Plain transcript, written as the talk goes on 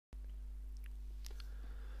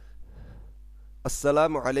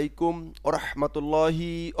আসসালামু আলাইকুম ওয়া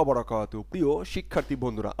রাহমাতুল্লাহি ওয়া বারাকাতুহু। প্রিয় শিক্ষার্থী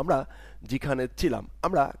বন্ধুরা, আমরা যেখানে ছিলাম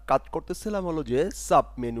আমরা কাজ করতেছিলাম হলো যে সাব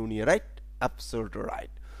মেনু নিয়ে, রাইট? Absolute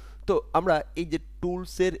right. তো আমরা এই যে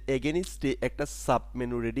টুলসের এগেইনস্টে একটা সাব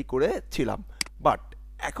মেনু রেডি করেছিলাম, বাট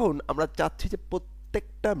এখন আমরা চাচ্ছি যে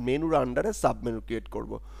প্রত্যেকটা মেনুর আন্ডারে সাব মেনু ক্রিয়েট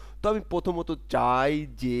করব। তো আমি প্রথমত চাই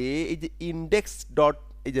যে এই যে ইন্ডেক্স ডট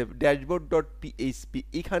এই যে ড্যাশবোর্ড ডট পিএইচপি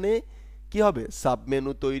এখানে কি হবে, সাব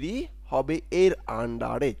মেনু তৈরি হবে এর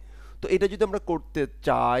আন্ডারে। তো এটা যদি আমরা করতে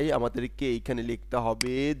চাই আমাদেরকে এইখানে লিখতে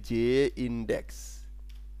হবে যে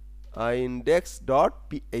ইন্ডেক্স ডট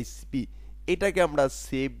পিএইচপি। এটাকে আমরা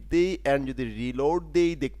সেভ দেই অ্যান্ড যদি রিলোড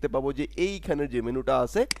দেই দেখতে পাবো যে এইখানে যে মেনুটা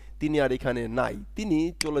আছে তিনি আর এখানে নাই, তিনি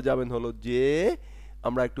চলে যাবেন হলো যে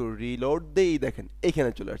আমরা একটু রিলোড দেই, দেখেন এইখানে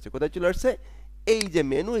চলে আসছে। কোথায় চলে আসছে? এই যে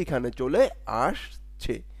মেনু এখানে চলে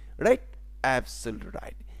আসছে, রাইট? Absolute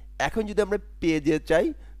right. এখন যদি আমরা পেজে চাই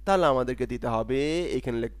তাহলে আমাদেরকে দিতে হবে,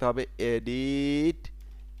 এখানে লিখতে হবে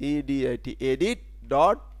এডিট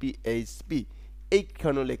ডট পিএইচপি,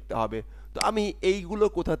 এইখানেও লিখতে হবে। তো আমি এইগুলো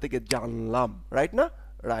কোথা থেকে জানলাম, রাইট না?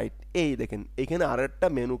 রাইট। এই দেখেন এখানে আরেকটা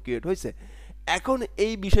মেনু ক্রিয়েট হয়েছে। এখন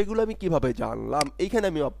এই বিষয়গুলো আমি কিভাবে জানলাম? এইখানে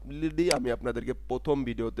আমি আপনাদেরকে প্রথম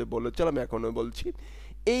ভিডিওতে বলেছিলাম, এখনো বলছি,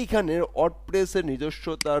 এইখানে ওয়ার্ডপ্রেসের নিজস্ব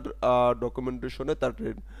তার ডকুমেন্টেশনে তার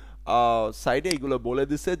সাইডে এইগুলো বলে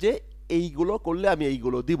দিছে যে এইগুলো করলে আমি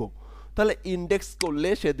এইগুলো দিব। তাহলে ইন্ডেক্স করলে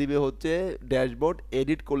সে দিবে হচ্ছে ড্যাশবোর্ড,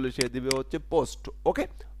 এডিট করলে সে দিবে হচ্ছে পোস্ট। ওকে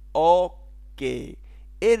ওকে।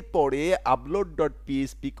 এরপরে আপলোড ডট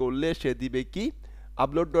পিএইচপি করলে সে দিবে কি?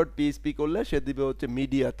 আপলোড ডট পিএইচপি করলে সে দিবে হচ্ছে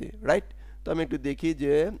মিডিয়াতে, রাইট? তো আমি একটু দেখি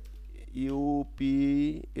যে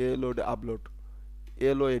ইউপিএলওড আপলোড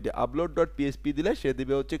এলওএডি আপলোড ডট পিএইচপি দিলে সে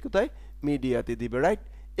দিবে হচ্ছে কোথায়? মিডিয়াতে দিবে, রাইট?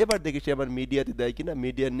 এবার দেখি সে আবার মিডিয়াতে দেয় কিনা।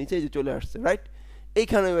 মিডিয়ার নিচে যে চলে আসছে, রাইট?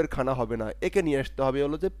 এইখানে এর খানা হবে না, একে নিয়ে আসতে হবে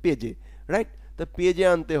হলো যে পেজে, রাইট? তো পেজে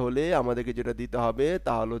আনতে হলে আমাদেরকে যেটা দিতে হবে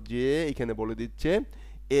তা হলো যে এখানে বলে দিচ্ছে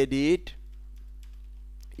এডিট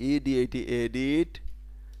এডিট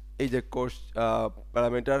এই যে কোর্স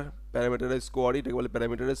প্যারামিটারের স্কোয়ারি, এটাকে বলে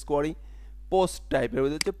প্যারামিটারের স্কোয়ারি। পোস্ট টাইপ এর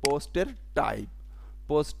মধ্যে হচ্ছে পোস্টের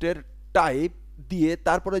টাইপ দিয়ে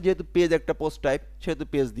তারপরে যেহেতু পেজ একটা পোস্ট টাইপ সেহেতু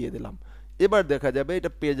পেজ দিয়ে দিলাম। এবার দেখা যাবে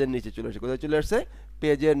এটা পেজের নিচে চলে আসে। কোথায় চলে আসছে?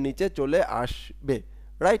 পেজের নিচে চলে আসবে,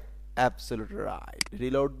 রাইট? Absolute right.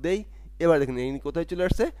 রিলোড দেই, এবার দেখেন এই কোথায় চলে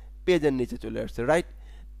আসছে? পেজের নিচে চলে আসছে, রাইট?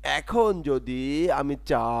 এখন যদি আমি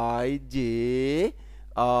চাই যে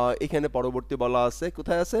এখানে পরবর্তী বলা আছে,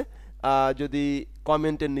 কোথায় আছে? যদি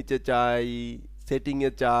কমেন্টের নিচে চাই,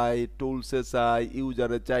 সেটিংয়ে চাই, টুলসে চাই,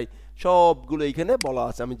 ইউজারে চাই, সবগুলো এইখানে বলা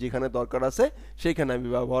আছে। আমি যেখানে দরকার আছে সেখানে আমি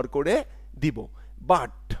ব্যবহার করে দিব।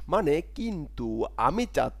 বাট মানে কিন্তু আমি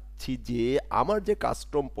চাচ্ছি যে আমার যে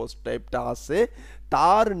কাস্টম পোস্ট টাইপটা আছে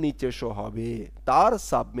তার নিচে শো হবে, তার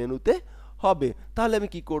সাব মেনুতে হবে। তাহলে আমি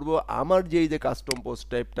কি করব? আমার যে এই যে কাস্টম পোস্ট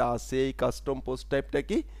টাইপটা আছে এই কাস্টম পোস্ট টাইপটা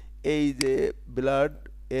কি? এই যে ব্লাড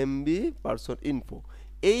এমবি পারসন ইনফো,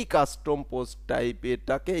 এই কাস্টম পোস্ট টাইপ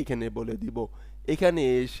এটাকে এখানে বলে দিব। এখানে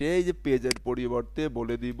এসে এই যে পেজের পরিবর্তে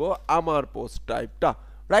বলে দিব আমার পোস্ট টাইপটা,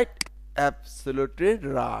 রাইট? Absolutely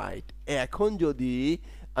right. এখন যদি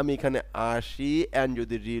আমি এখানে আসি অ্যান্ড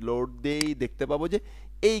যদি রিলোড দেই দেখতে পাবো যে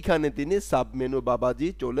এইখানে তিনি সাবমেনু বাবাজি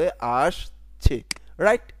চলে আসছে,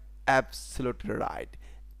 রাইট? Absolutely right.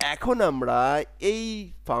 এখন আমরা এই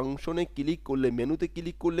ফাংশনে ক্লিক করলে, মেনুতে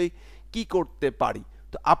ক্লিক করলে কি করতে পারি?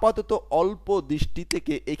 তো আপাতত অল্প দৃষ্টি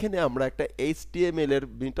থেকে এখানে আমরা একটা এইচটিএমএল এর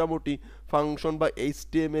মোটামুটি ফাংশন বা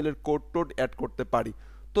এইচটিএমএল এর কোড টোড অ্যাড করতে পারি।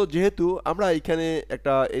 তো যেহেতু আমরা এখানে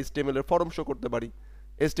একটা এইচটিএমএল এর ফর্ম শো করতে পারি,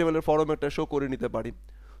 এইচটিএমএল এর ফর্ম একটা শো করে নিতে পারি।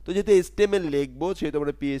 তো যেহেতু এইচটিএমএল লিখবো সেহেতু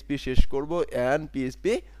আমরা পিএইচপি শেষ করব অ্যান্ড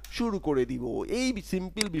পিএইচপি শুরু করে দিব। এই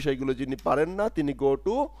সিম্পল বিষয়গুলো যিনি পারেন না তিনি গো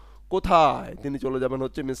টু কোথায়? তিনি চলে যাবেন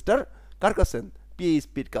হচ্ছে মিস্টার কার কাছেন?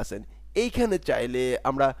 পিএইচপির কাছেন। এইখানে চাইলে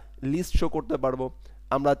আমরা লিস্ট শো করতে পারবো,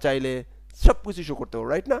 আমরা চাইলে সব কিছু শো করতে পারবো,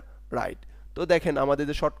 রাইট না? রাইট। তো দেখেন আমাদের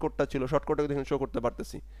যে শর্টকাটটা ছিল শর্টকাটটা দেখেন শো করতে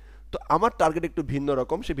পারতেছি। তো আমার টার্গেট একটু ভিন্ন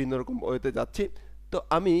রকম, সে ভিন্ন রকম ওয়েতে যাচ্ছি। তো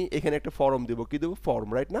আমি এখানে একটা ফর্ম দেবো, কি দেবো? ফর্ম,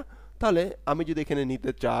 রাইট না? তাহলে আমি যদি এখানে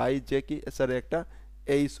নিতে চাই যে কি স্যার একটা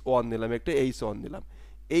H1 নিলাম, একটা H1 নিলাম।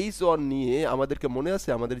 H1 নিয়ে আমাদেরকে মনে আছে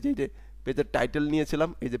আমাদের যে পেজের টাইটেল নিয়েছিলাম,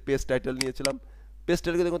 এই যে পেজ টাইটেল নিয়েছিলাম, পেজ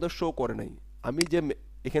টাইটেল কিন্তু শো করে নাই। আমি যে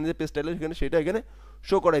এখানে যে পেজ টাইটেল সেখানে সেটা এখানে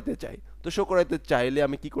শো করাইতে চাই। তো শো করাইতে চাইলে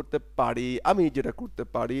আমি কি করতে পারি? আমি যেটা করতে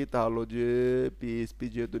পারি তা হলো যে পিএইচপি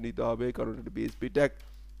যেহেতু নিতে হবে কারণ এটা পিএইচপি ট্যাগ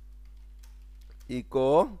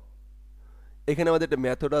ইকো, এখানে আমাদের একটা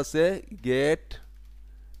মেথড আছে gate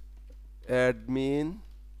admin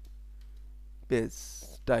page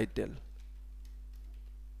title,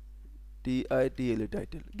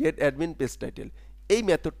 title gate admin page title. এই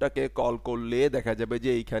মেথডটাকে কল করলে দেখা যাবে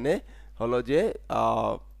যে এইখানে হলো যে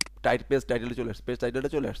পেজ টাইটেলে চলে আসছে, পেজ টাইটেলটা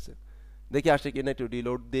চলে আসছে। দেখি আসে কিনা, একটু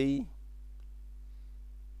রিলোড দেই।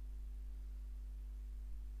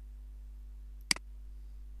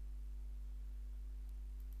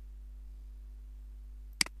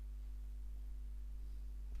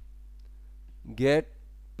 get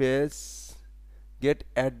page get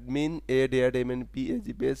admin add mn page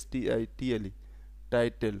page title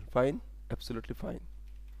title fine, absolutely fine।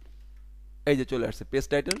 এই যে চলে আসছে পেজ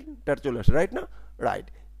টাইটেলটা চলে আসছে, রাইট না? রাইট।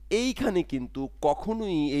 এইখানে কিন্তু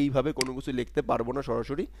কখনোই এইভাবে কোনো কিছু লিখতে পারবো না,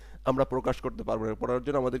 সরাসরি আমরা প্রকাশ করতে পারবো না। পড়ার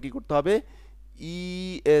জন্য আমাদের কি করতে হবে,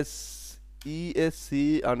 ইএস ইএসসি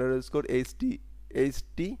আন্ডারস্কোর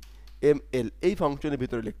এইচটিএমএল এই ফাংশনের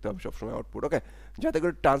ভিতরে লিখতে হবে সবসময় আউটপুট, ওকে, যাতে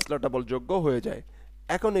করে ট্রান্সলেটেবল যোগ্য হয়ে যায়।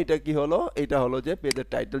 এখন এটা কি হলো, এটা হলো যে পেজের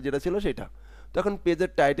টাইটেল যেটা ছিল সেটা। তো এখন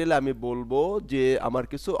পেজের টাইটেলে আমি বলবো যে আমার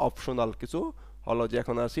কিছু অপশনাল কিছু হলো যে,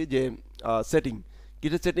 এখন আসি যে সেটিং,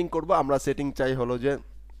 কিছু সেটিং করব আমরা। সেটিং চাই হলো যে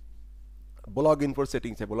ব্লগ ইনফোর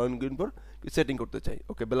সেটিং চাই, ব্লগ ইনফোর সেটিং করতে চাই,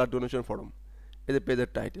 ওকে। ব্লাড ডোনেশন ফর্ম, এই যে পেজের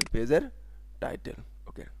টাইটেল,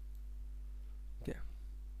 ওকে, ওকে,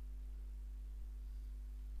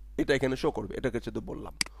 এটা এখানে শো করবে, এটাকে শুধু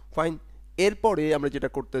বললাম, ফাইন। এরপরে আমরা যেটা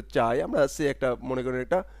করতে চাই, আমরা সে একটা মনে করেন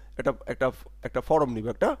একটা একটা একটা একটা ফর্ম নিব,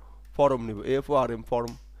 একটা ফর্ম নিব, FORM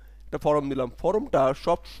ফর্ম, একটা ফর্ম নিলাম। ফর্মটা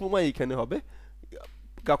সব সময় এখানে হবে,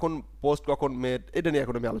 কখন পোস্ট কখন মেড এটা নিয়ে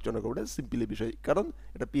এখন আমি আলোচনা করবো, এটা সিম্পলি বিষয়, কারণ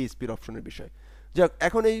এটা পিএইচপির অপশনের বিষয়। যাক,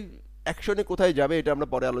 এখন এই অ্যাকশনে কোথায় যাবে এটা আমরা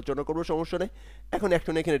পরে আলোচনা করবো, সমস্যা নেই। এখন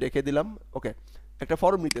অ্যাকশনে এখানে রেখে দিলাম, ওকে। একটা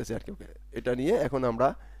ফর্ম নিতেছে আর কি, ওকে। এটা নিয়ে এখন আমরা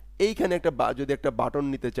এইখানে একটা যদি একটা বাটন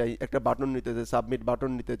নিতে চাই, সাবমিট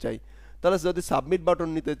বাটন নিতে চাই, তাহলে যদি সাবমিট বাটন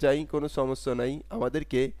নিতে চাই কোনো সমস্যা নাই।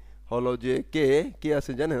 আমাদেরকে হলো যে কে কে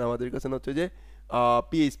আছে জানেন, আমাদের কাছে হচ্ছে যে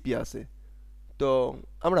পিএইচপি আছে। তো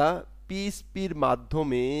আমরা পিএইচপির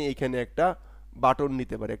মাধ্যমে এখানে একটা বাটন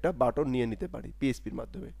নিতে পারি, একটা বাটন নিয়ে নিতে পারি পিএইচপির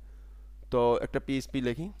মাধ্যমে। তো একটা পিএইচপি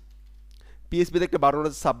লিখি, পিএইচপিতে একটা বাটন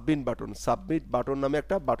আছে, সাবমিট বাটন নামে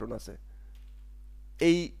একটা বাটন আছে।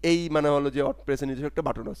 এই এই মানে হলো যে ওয়ার্ডপ্রেসের নিজস্ব একটা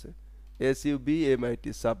বাটন আছে, SUBMIT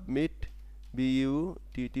submit,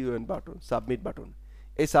 BUTTON button, submit button.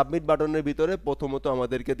 এই সাবমিট বাটনের ভিতরে প্রথমত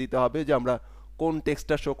আমাদেরকে দিতে হবে যে আমরা কোন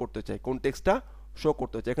টেক্সটটা শো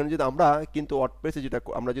করতে চাই, এখানে যদি আমরা কিন্তু ওয়ার্ডপ্রেসে যেটা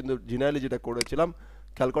আমরা কিন্তু জেনারেলি যেটা করেছিলাম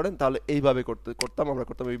খেয়াল করেন, তাহলে এইভাবে আমরা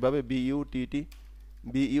করতাম এইভাবে,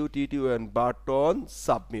 BUTTON বাটন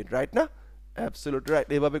সাবমিট, রাইট না? Absolutely right.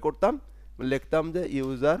 এইভাবে করতাম, লিখতাম যে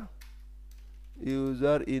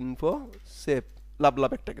ইউজার ইনফো সেভ, লাভ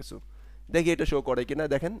একটা কিছু। দেখি এটা শো করে কিনা,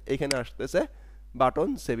 দেখেন এখানে আসতেছে button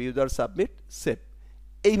save, user submit save.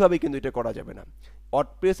 এইভাবে কিন্তু এটা করা যাবে না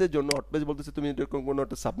ওয়ার্ডপ্রেসের জন্য। ওয়ার্ডপ্রেস বলতেছে তুমি যদি কোনো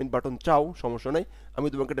একটা সাবমিট বাটন চাও, সমস্যা নাই, আমি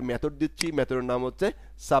তোমাকে একটা মেথড দিচ্ছি, মেথডের নাম হচ্ছে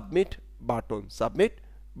সাবমিট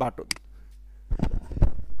বাটন।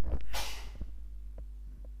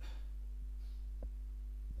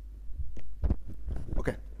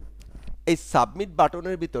 ওকে, এই সাবমিট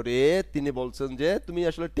বাটনের ভিতরে তিনি বলছেন যে তুমি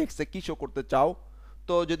আসলে টেক্সটে কি শো করতে চাও।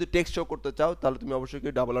 তো যদি টেক্সট শো করতে চাও তাহলে তুমি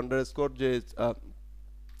অবশ্যই ডাবল আন্ডারস্কোর যে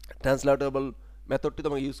ট্রান্সলেটেবল মেথডটি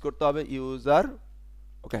তোমাকে ইউজ করতে হবে, ইউজার,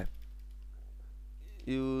 ওকে,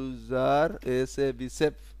 ইউজার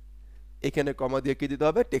সেভ, এখানে কমা দিয়ে কি দিতে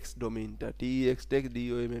হবে, টেক্সট ডোমেইনটা,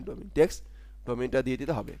 টেক্সট ডোমেইনটা দিয়ে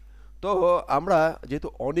দিতে হবে। তো আমরা যেহেতু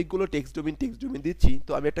অনেকগুলো টেক্সট ডোমেইন দিচ্ছি,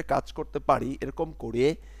 তো আমি একটা কাজ করতে পারি এরকম করে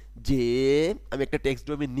যে আমি একটা টেক্সট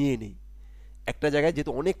ডোমেইন নিয়ে নিই একটা জায়গায়,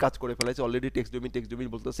 যেহেতু অনেক কাজ করে ফেলেছি অলরেডি, টেক্সট ডোমেইন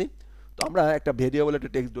বলতেছি। তো আমরা একটা ভেরিয়েবল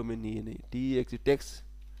একটা টেক্সট ডোমেইন নিয়ে নিই, টেক্সট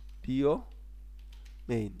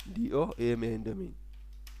DOMAIN ডোমেইন,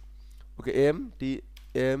 ওকে,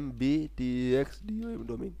 MTMBTXDOM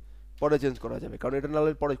ডোমেইন। পরে চেঞ্জ করা যাবে, কারণ এটা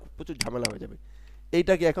নাহলে পরে প্রচুর ঝামেলা হয়ে যাবে।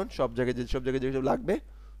 এইটাকে এখন সব জায়গায় যেসব লাগবে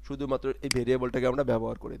শুধুমাত্র এই ভেরিয়েবলটাকে আমরা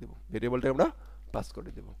ব্যবহার করে দেব, ভেরিয়েবলটাকে আমরা পাস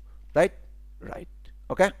করে দেব, রাইট,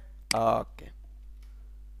 ওকে।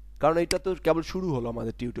 কারণ এটা তো কেবল শুরু হলো,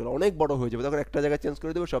 আমাদের টিউটোরিয়াল অনেক বড় হয়ে যাবে, তখন একটা জায়গায় চেঞ্জ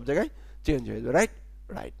করে দেবো, সব জায়গায় চেঞ্জ হয়ে যাবে, রাইট।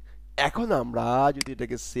 এখন আমরা যদি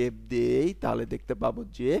এটাকে সেভ দেই তাহলে দেখতে পাবো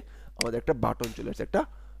যে আমাদের একটা বাটন চলে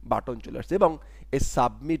আসছে, এবং এই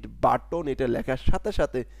সাবমিট বাটন এটা লেখার সাথে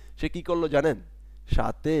সাথে সে কি করলো জানেন,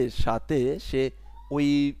 সাথে সাথে সে ওই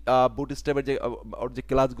বুটস্ট্র্যাপের যে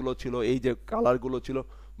ক্লাসগুলো ছিল, এই যে কালারগুলো ছিল,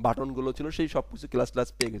 বাটনগুলো ছিল, সেই সব কিছু ক্লাস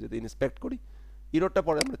পেয়ে গেছে। ইন্সপেক্ট করি, ইরোরটা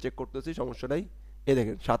পরে আমরা চেক করতেছি, সমস্যা নাই। এই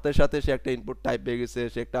দেখেন সাথে সাথে সে একটা ইনপুট টাইপ পেয়ে গেছে,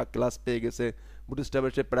 সে একটা ক্লাস পেয়ে গেছে,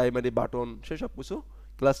 বুটস্ট্র্যাপের সে প্রাইমারি বাটন, সে সব কিছু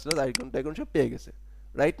ক্লাস আইকন সব পেয়ে গেছে,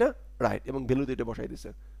 রাইট না? রাইট, এবং ভ্যালু এটা বসাই দিছে,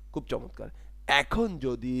 খুব চমৎকার। এখন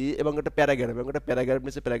যদি এবং একটা প্যারাগ্রাফ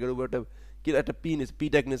নিচে প্যারাগ্রাফের উপর একটা পি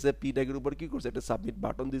ট্যাগ নিচে পি ট্যাগের উপর কি করছে একটা সাবমিট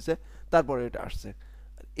বাটন দিছে তারপরে এটা আসছে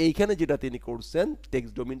এইখানে যেটা তিনি করছেন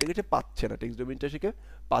টেক্সট ডোমেইনটাকে সে পাচ্ছে না টেক্সট ডোমেইনটা সে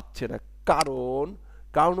পাচ্ছে না কারণ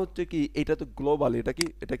কারণ হচ্ছে কি এটা তো গ্লোবাল এটা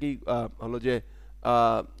কি হলো যে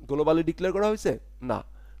গ্লোবালি ডিক্লেয়ার করা হয়েছে না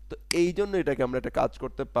তো এই জন্য এটাকে আমরা একটা কাজ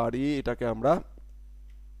করতে পারি এটাকে আমরা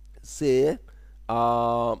সে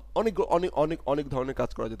অনেক অনেক অনেক অনেক ধরনের কাজ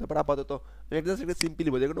করা যেতে পারে আপাতত একটা সিম্পলি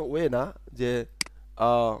বোঝাই কোনো ওয়ে না যে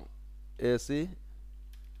AC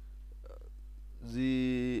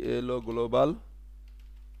জিএলও global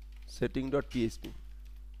setting dot PHP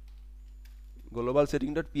global setting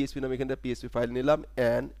dot PHP নামে এখানে পিএইচপি ফাইল নিলাম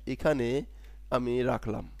অ্যান্ড এখানে আমি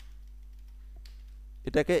রাখলাম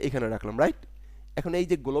এটাকে এখানে রাখলাম রাইট এখন এই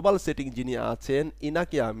যে গ্লোবাল সেটিং যিনি আছেন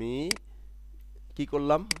ইনাকে আমি কি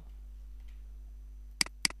করলাম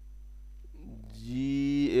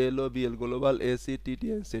GLOBL গ্লোবাল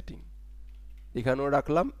ACTTN সেটিং এখানেও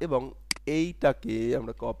রাখলাম এবং এইটাকে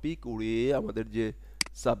আমরা কপি করে আমাদের যে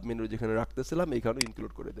সাব মেনু যেখানে রাখতেছিলাম এখানেও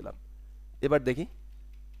ইনক্লুড করে দিলাম এবার দেখি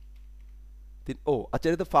ও আচ্ছা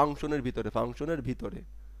এটা তো ফাংশনের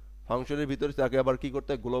ভিতরে তাকে আবার কি করতে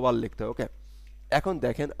হয় গ্লোবাল লিখতে হয় ওকে এখন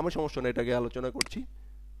দেখেন আমার সমস্যা নেই এটাকে আলোচনা করছি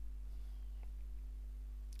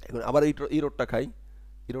এখন আবার ইরোডটা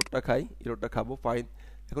খাবো ফাইন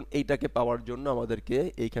এখন এইটাকে পাওয়ার জন্য আমাদেরকে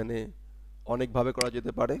এইখানে অনেকভাবে করা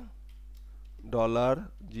যেতে পারে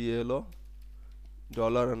 $GLO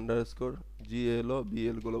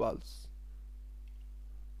 $_GLOBL গ্লোবালস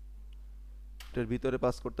এর ভিতরে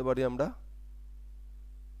পাস করতে পারি আমরা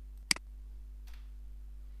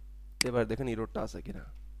এবার দেখেন ইরোডটা আছে কিনা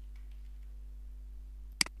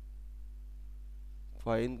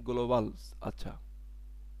ফাইন গ্লোবালস আচ্ছা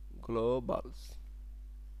গ্লোবালস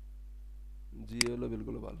GLOBL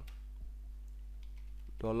গ্লোবাল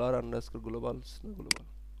 $_গ্লোবালস না গ্লোবাল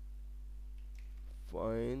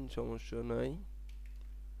ফাইন সমস্যা নাই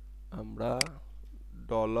আমরা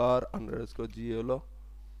 $_GLO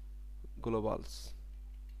গ্লোবালস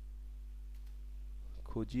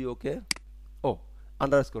খুঁজি ওকে ও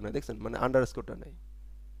আন্ডারস্কোর নাই দেখছেন মানে আন্ডারস্কোরটা নাই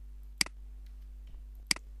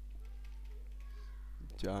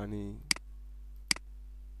জানি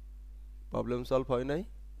প্রবলেম সলভ হয় নাই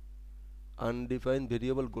undefined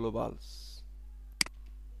variable globals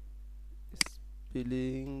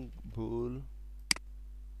spelling ভুল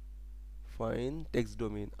find text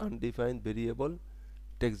domain undefined variable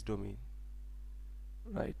text domain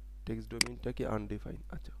right text domain টা কি undefined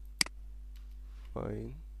আচ্ছা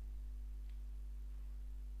fine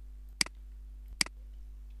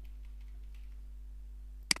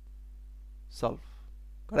solve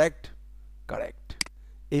correct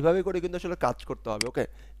এইভাবে করে কিন্তু আসলে কাজ করতে হবে ওকে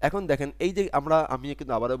এখন দেখেন এই যে আমি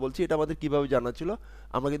কিন্তু আবারও বলছি এটা আমাদের কিভাবে জানা ছিল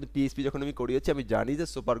আমরা কিন্তু পিএইচপি যখন আমি করিয়েছি আমি জানি যে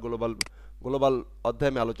সুপার গ্লোবাল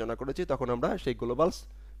অধ্যায়ে আমি আলোচনা করেছি তখন আমরা সেই গ্লোবালস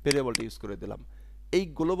ভেরিয়েবলটা ইউজ করে দিলাম এই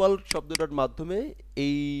গ্লোবাল শব্দটার মাধ্যমে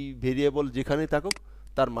এই ভেরিয়েবল যেখানেই থাকুক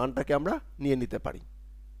তার মানটাকে আমরা নিয়ে নিতে পারি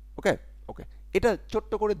ওকে এটা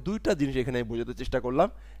ছোট্ট করে দুইটা জিনিস এখানে আমি বোঝাতে চেষ্টা করলাম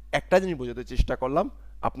একটা জিনিস বোঝাতে চেষ্টা করলাম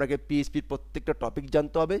আপনাকে পিএইচপির প্রত্যেকটা টপিক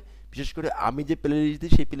জানতে হবে বিশেষ করে আমি যে প্লে লিস্ট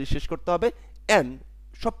দিই সেই প্লে শেষ করতে হবে এন্ড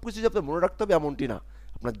সবকিছু যে আপনার মনে রাখতে হবে এমনটি না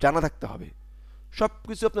আপনার জানা থাকতে হবে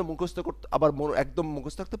সবকিছু আপনার মুখস্থ করতে আবার একদম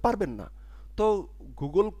মুখস্থ রাখতে পারবেন না তো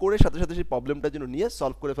গুগল করে সাথে সাথে সেই প্রবলেমটা যেন নিয়ে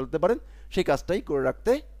সলভ করে ফেলতে পারেন সেই কাজটাই করে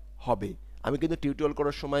রাখতে হবে আমি কিন্তু টিউটোরিয়াল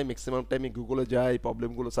করার সময় ম্যাক্সিমাম টাইমে গুগলে যাই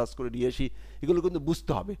প্রবলেমগুলো সার্চ করে নিয়ে আসি এগুলো কিন্তু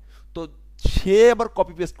বুঝতে হবে তো সে আবার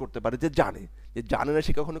কপি পেস্ট করতে পারে যে জানে না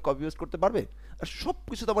সে কখনো কপি পেস্ট করতে পারবে আর সব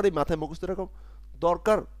কিছু তো আমার এই মাথায় মুখস্থ রাখা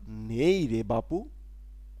দরকার নেই রে বাপু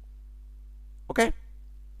ওকে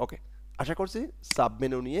আশা করছি সাব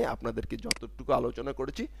মেনু নিয়ে আপনাদেরকে যতটুকু আলোচনা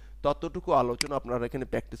করেছি ততটুকু আলোচনা আপনারা এখানে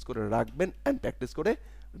প্র্যাকটিস করে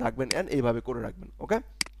রাখবেন এন্ড এইভাবে করে রাখবেন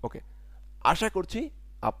ওকে আশা করছি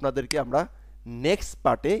আপনাদেরকে আমরা নেক্সট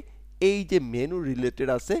পার্টে এই যে মেনু রিলেটেড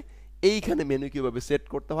আছে এইখানে মেনু কিভাবে সেট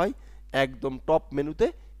করতে হয় একদম টপ মেনুতে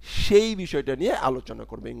সেই বিষয়টা নিয়ে আলোচনা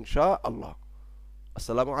করবে ইনশাআল্লাহ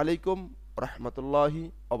আসসালামু আলাইকুম রাহমাতুল্লাহি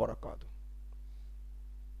ওয়া বারাকাতুহু